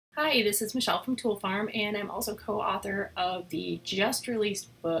Hi, this is Michelle from Toolfarm, and I'm also co-author of the just released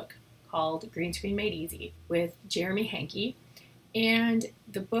book called Green Screen Made Easy with Jeremy Hankey. And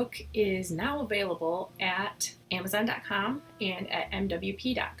the book is now available at Amazon.com and at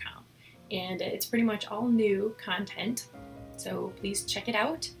MWP.com. And it's pretty much all new content, so please check it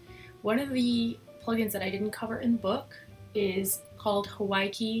out. One of the plugins that I didn't cover in the book is called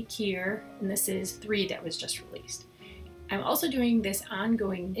Hawaiki Keyer, and this is 3 that was just released. I'm also doing this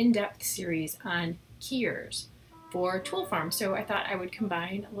ongoing in-depth series on keyers for Toolfarm, so I thought I would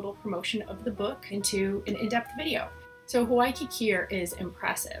combine a little promotion of the book into an in-depth video. So Hawaiki Keyer is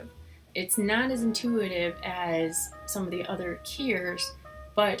impressive. It's not as intuitive as some of the other keyers,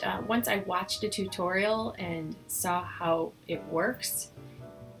 but once I watched a tutorial and saw how it works,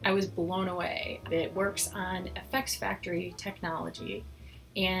 I was blown away. It works on FxFactory technology.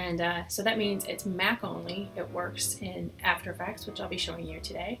 And so that means it's Mac only. It works in After Effects, which I'll be showing you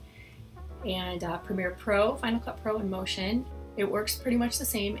today, and Premiere Pro, Final Cut Pro, and Motion. It works pretty much the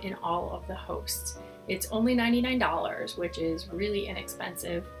same in all of the hosts. It's only $99, which is really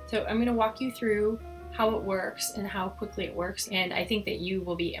inexpensive. So I'm going to walk you through how it works and how quickly it works, and I think that you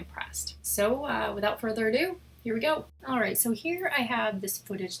will be impressed. So without further ado, here we go. Alright, so here I have this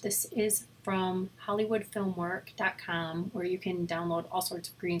footage. This is from HollywoodFilmWork.com, where you can download all sorts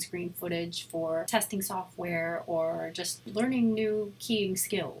of green screen footage for testing software or just learning new keying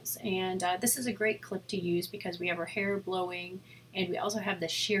skills. And this is a great clip to use because we have our hair blowing and we also have the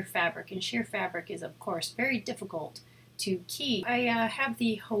sheer fabric. And sheer fabric is, of course, very difficult to key. I have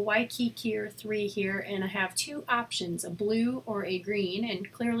the Hawaiki Keyer 3 here, and I have 2 options, a blue or a green.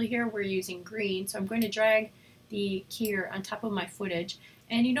 And clearly here we're using green, so I'm going to drag the keyer on top of my footage,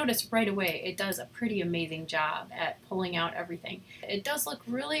 and you notice right away it does a pretty amazing job at pulling out everything. It does look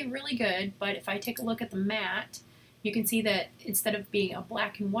really, really good, but if I take a look at the mat, you can see that instead of being a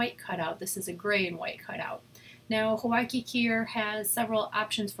black and white cutout, this is a gray and white cutout. Now, Hawaiki Keyer has several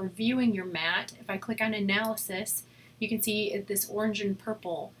options for viewing your mat. If I click on Analysis, you can see this orange and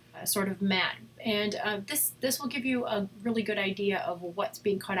purple sort of mat, and this will give you a really good idea of what's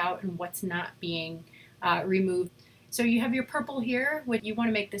being cut out and what's not being removed. So you have your purple here, which you want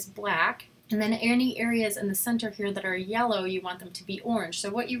to make this black, and then any areas in the center here that are yellow, you want them to be orange.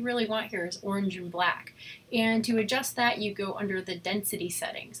 So what you really want here is orange and black. And to adjust that, you go under the density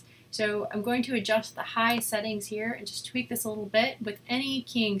settings. So I'm going to adjust the high settings here and just tweak this a little bit. With any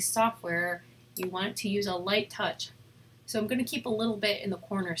keying software, you want to use a light touch. So I'm going to keep a little bit in the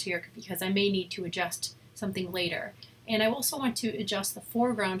corners here because I may need to adjust something later. And I also want to adjust the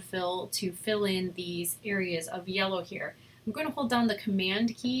foreground fill to fill in these areas of yellow here. I'm going to hold down the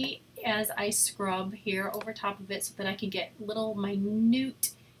Command key as I scrub here over top of it so that I can get little minute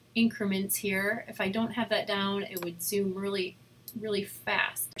increments here. If I don't have that down, it would zoom really, really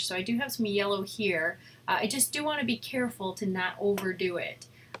fast. So I do have some yellow here. I just do want to be careful to not overdo it.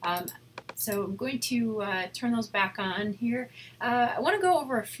 So I'm going to turn those back on here. I want to go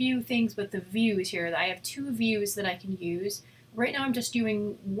over a few things with the views here. I have 2 views that I can use. Right now I'm just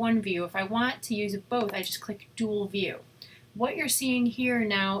doing 1 view. If I want to use both, I just click Dual View. What you're seeing here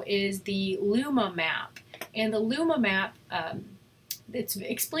now is the Luma map. And the Luma map, it's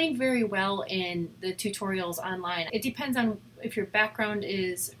explained very well in the tutorials online. It depends on if your background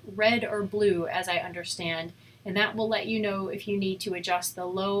is red or blue, as I understand, and that will let you know if you need to adjust the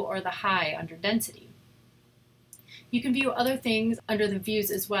low or the high under density. You can view other things under the views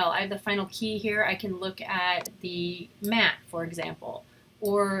as well. I have the final key here. I can look at the mat, for example,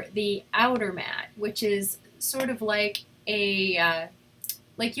 or the outer mat, which is sort of like a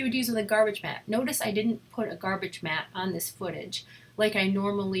like you would use with a garbage mat. Notice I didn't put a garbage mat on this footage like I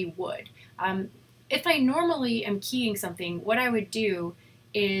normally would. If I normally am keying something, what I would do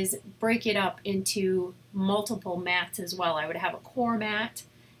is break it up into multiple mats as well. I would have a core mat,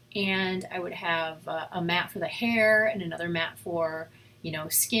 and I would have a mat for the hair and another mat for, you know,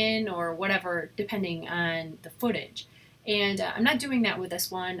 skin or whatever, depending on the footage. And I'm not doing that with this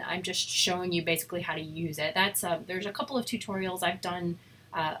one. I'm just showing you basically how to use it. That's there's a couple of tutorials. I've done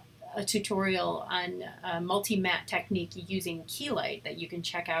a tutorial on multi-mat technique using Keylight that you can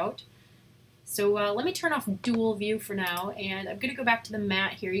check out. So let me turn off dual view for now, and I'm going to go back to the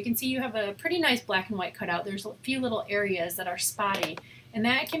mat here. You can see you have a pretty nice black and white cutout. There's a few little areas that are spotty, and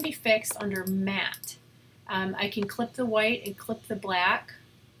that can be fixed under mat. I can clip the white and clip the black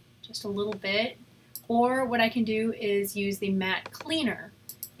just a little bit, or what I can do is use the matte cleaner.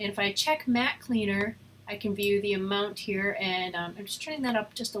 And if I check matte cleaner, I can view the amount here, and I'm just turning that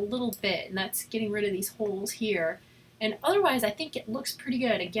up just a little bit, and that's getting rid of these holes here. And otherwise, I think it looks pretty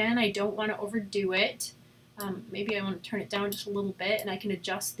good. Again, I don't want to overdo it. Maybe I want to turn it down just a little bit, and I can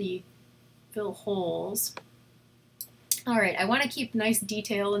adjust the fill holes. Alright, I want to keep nice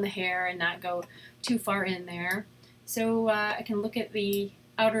detail in the hair and not go too far in there. So I can look at the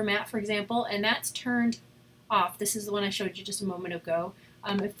outer mat, for example, and that's turned off. This is the one I showed you just a moment ago.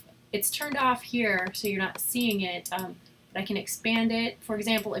 If it's turned off here, so you're not seeing it, but I can expand it. For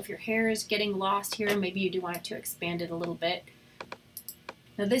example, if your hair is getting lost here, maybe you do want to expand it a little bit.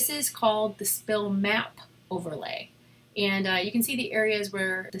 Now this is called the spill map overlay. And you can see the areas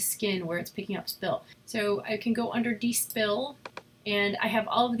where the skin, where it's picking up spill. So I can go under despill, and I have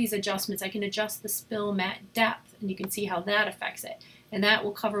all of these adjustments. I can adjust the spill mat depth, and you can see how that affects it. And that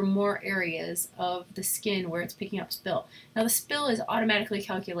will cover more areas of the skin where it's picking up spill. Now the spill is automatically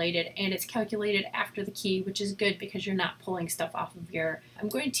calculated, and it's calculated after the key, which is good because you're not pulling stuff off of your... I'm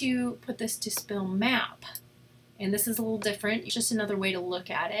going to put this to spill map. And this is a little different. It's just another way to look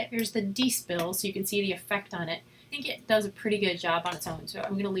at it. Here's the despill, so you can see the effect on it. I think it does a pretty good job on its own, so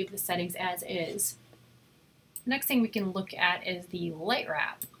I'm going to leave the settings as is. The next thing we can look at is the light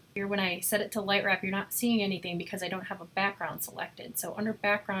wrap. Here when I set it to light wrap, you're not seeing anything because I don't have a background selected. So under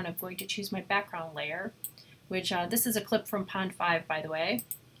background, I'm going to choose my background layer, which this is a clip from Pond 5, by the way.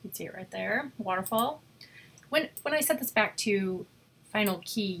 You can see it right there, waterfall. When I set this back to final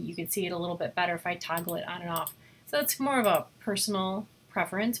key, you can see it a little bit better if I toggle it on and off. So that's more of a personal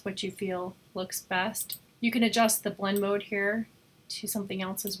preference, what you feel looks best. You can adjust the blend mode here to something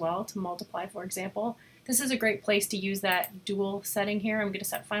else as well, to multiply, for example. This is a great place to use that dual setting here. I'm going to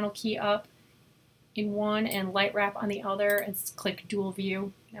set final key up in one and light wrap on the other, and click dual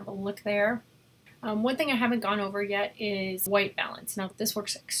view and have a look there. One thing I haven't gone over yet is white balance. Now this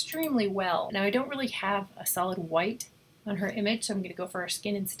works extremely well. Now I don't really have a solid white on her image, so I'm going to go for her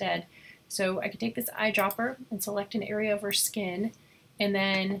skin instead. So I can take this eyedropper and select an area of her skin, and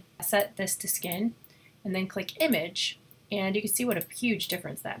then set this to skin, and then click image, and you can see what a huge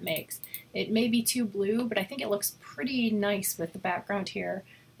difference that makes. It may be too blue, but I think it looks pretty nice with the background here.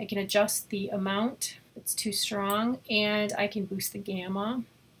 I can adjust the amount if it's too strong, and I can boost the gamma,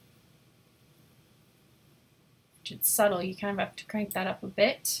 which is subtle. You kind of have to crank that up a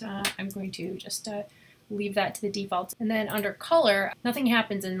bit. I'm going to just leave that to the default. And then under color, nothing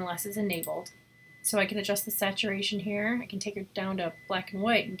happens unless it's enabled. So I can adjust the saturation here. I can take her down to black and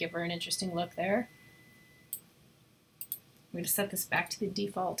white and give her an interesting look there. I'm going to set this back to the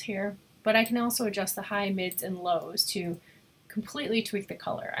default here, but I can also adjust the high, mids, and lows to completely tweak the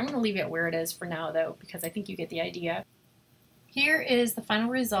color. I'm going to leave it where it is for now though, because I think you get the idea. Here is the final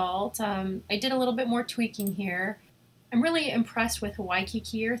result. I did a little bit more tweaking here. I'm really impressed with Hawaiki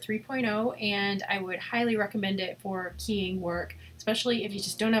Keyer 3.0, and I would highly recommend it for keying work, especially if you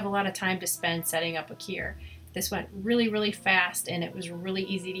just don't have a lot of time to spend setting up a keyer. This went really, really fast, and it was really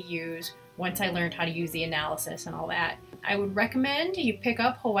easy to use once I learned how to use the analysis and all that. I would recommend you pick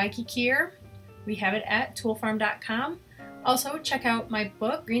up Hawaiki Keyer. We have it at toolfarm.com. Also, check out my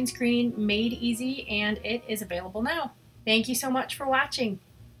book, Green Screen Made Easy, and it is available now. Thank you so much for watching.